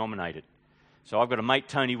that you've nominated. So I've got a mate,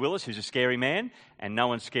 Tony Willis, who's a scary man, and no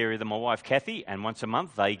one's scarier than my wife, Kathy, and once a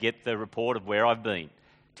month they get the report of where I've been.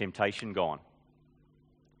 Temptation gone.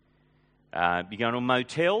 You go to a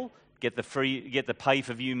motel, get the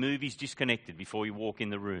pay-for-view movies disconnected before you walk in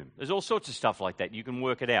the room. There's all sorts of stuff like that. You can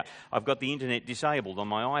work it out. I've got the internet disabled on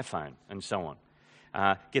my iPhone and so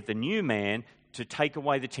on. Get the new man to take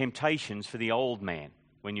away the temptations for the old man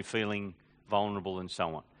when you're feeling vulnerable and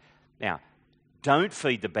so on. Now, don't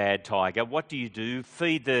feed the bad tiger. What do?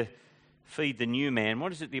 Feed the new man.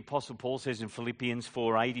 What is it the Apostle Paul says in Philippians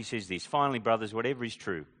 4:8? He says this, finally, brothers, whatever is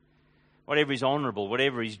true, whatever is honourable,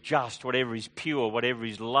 whatever is just, whatever is pure, whatever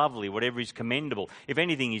is lovely, whatever is commendable, if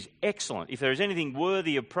anything is excellent, if there is anything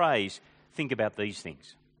worthy of praise, think about these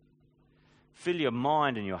things. Fill your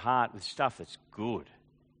mind and your heart with stuff that's good.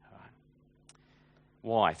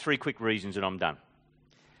 Why? 3 quick reasons and I'm done.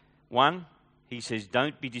 1, he says,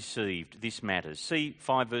 don't be deceived. This matters. See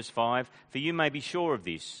 5 verse 5. For you may be sure of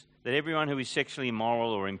this, that everyone who is sexually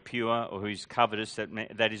immoral or impure or who is covetous,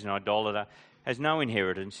 that is an idolater, has no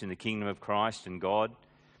inheritance in the kingdom of Christ and God.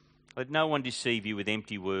 Let no one deceive you with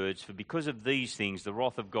empty words, for because of these things the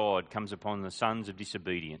wrath of God comes upon the sons of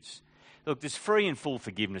disobedience. Look, there's free and full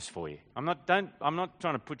forgiveness for you. I'm not trying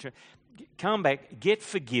to put you... Come back, get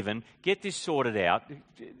forgiven, get this sorted out.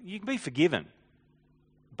 You can be forgiven.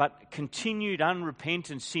 But continued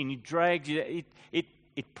unrepentant sin,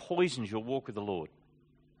 it poisons your walk with the Lord.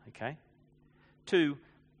 Okay? 2,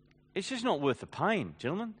 it's just not worth the pain,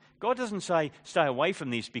 gentlemen. God doesn't say stay away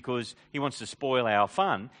from this because he wants to spoil our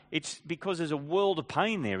fun. It's because there's a world of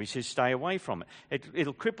pain there. He says stay away from it.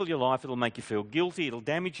 It'll cripple your life. It'll make you feel guilty. It'll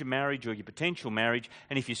damage your marriage or your potential marriage.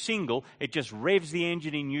 And if you're single, it just revs the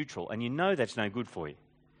engine in neutral. And you know that's no good for you.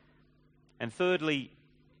 And thirdly,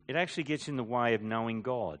 it actually gets in the way of knowing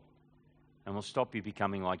God and will stop you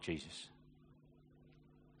becoming like Jesus.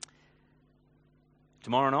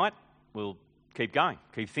 Tomorrow night, we'll keep going,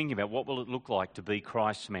 keep thinking about what will it look like to be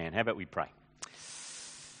Christ's man. How about we pray?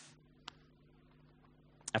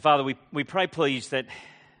 Father, we pray, please, that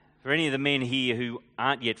for any of the men here who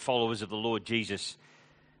aren't yet followers of the Lord Jesus,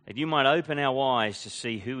 that you might open our eyes to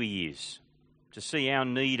see who he is, to see our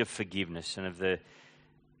need of forgiveness and of the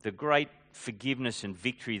great forgiveness and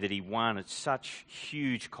victory that he won at such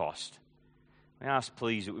huge cost. We ask,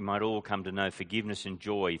 please, that we might all come to know forgiveness and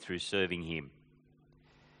joy through serving him.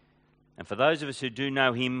 And for those of us who do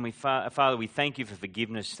know him, Father, we thank you for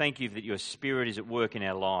forgiveness. Thank you that your Spirit is at work in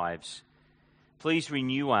our lives. Please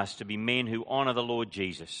renew us to be men who honour the Lord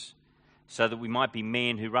Jesus, so that we might be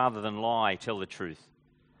men who, rather than lie, tell the truth.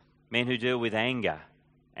 Men who deal with anger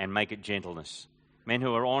and make it gentleness. Men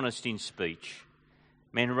who are honest in speech.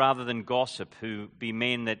 Men who, rather than gossip, who be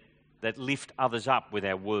men that lift others up with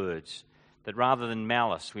our words. That rather than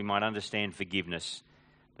malice, we might understand forgiveness.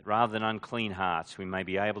 That rather than unclean hearts, we may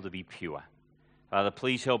be able to be pure. Father,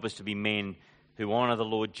 please help us to be men who honour the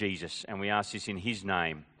Lord Jesus, and we ask this in his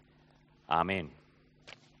name. Amen.